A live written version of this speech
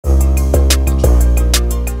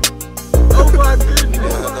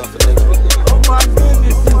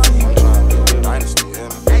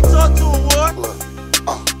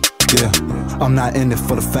I'm not in it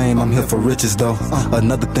for the fame, I'm here for riches though.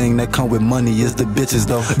 Another thing that come with money is the bitches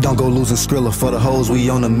though. Don't go losing Skrilla for the hoes, we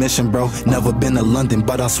on a mission bro. Never been to London,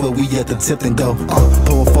 but I swear we at the Tipton though.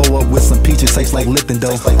 Pulling four up with some peaches, tastes like Lipton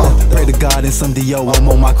though. Pray to God and some D.O., I'm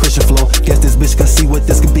on my Christian flow. Guess this bitch can see what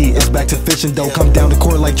this could be, it's back to fishing though. Come down the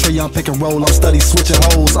court like Trey Young, pick and roll, I'm study switching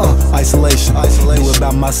hoes. Isolation, do it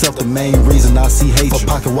by myself, the main reason I see hate. For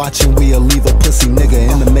pocket watching, we'll leave a pussy nigga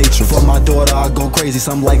in the matrix. For my daughter, I go crazy,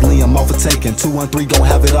 something like Liam off a taking. 213 gon'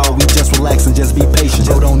 have it all, we just relax and just be patient.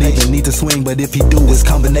 Joe don't even need to swing, but if he do, it's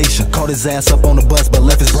combination. Caught his ass up on the bus, but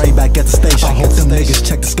left his brain back at the station. I hope them niggas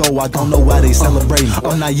check the score, I don't know why they celebrating.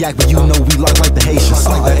 I'm not yak, but you know we like the Haitians.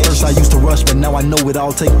 At first I used to rush, but now I know it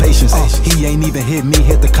all take patience. He ain't even hit me,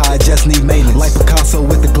 hit the car, I just need maintenance. Like Picasso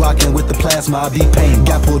with the Glock and with the plasma, I be painting.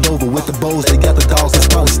 Got pulled over with the bows, they got the dogs, it's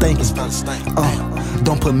probably stinking.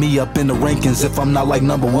 Don't put me up in the rankings if I'm not like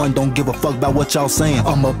 #1. Don't give a fuck about what y'all saying.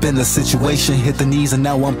 I'm up in the situation, hit the knees and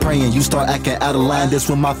now I'm praying. You start acting out of line, that's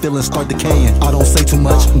when my feelings start decaying. I don't say too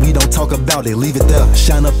much, we don't talk about it, leave it there.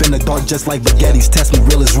 Shine up in the dark just like baguettes, test me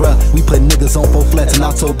real as rough. We put niggas on 4 flats and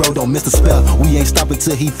I told bro don't miss the spell. We ain't stopping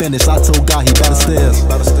till he finished, I told God he better stairs.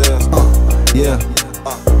 Yeah,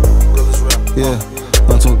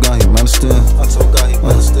 I told God he better stairs.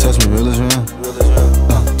 Test me real as real.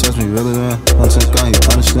 Test me real as real. I told God he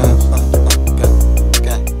better stairs.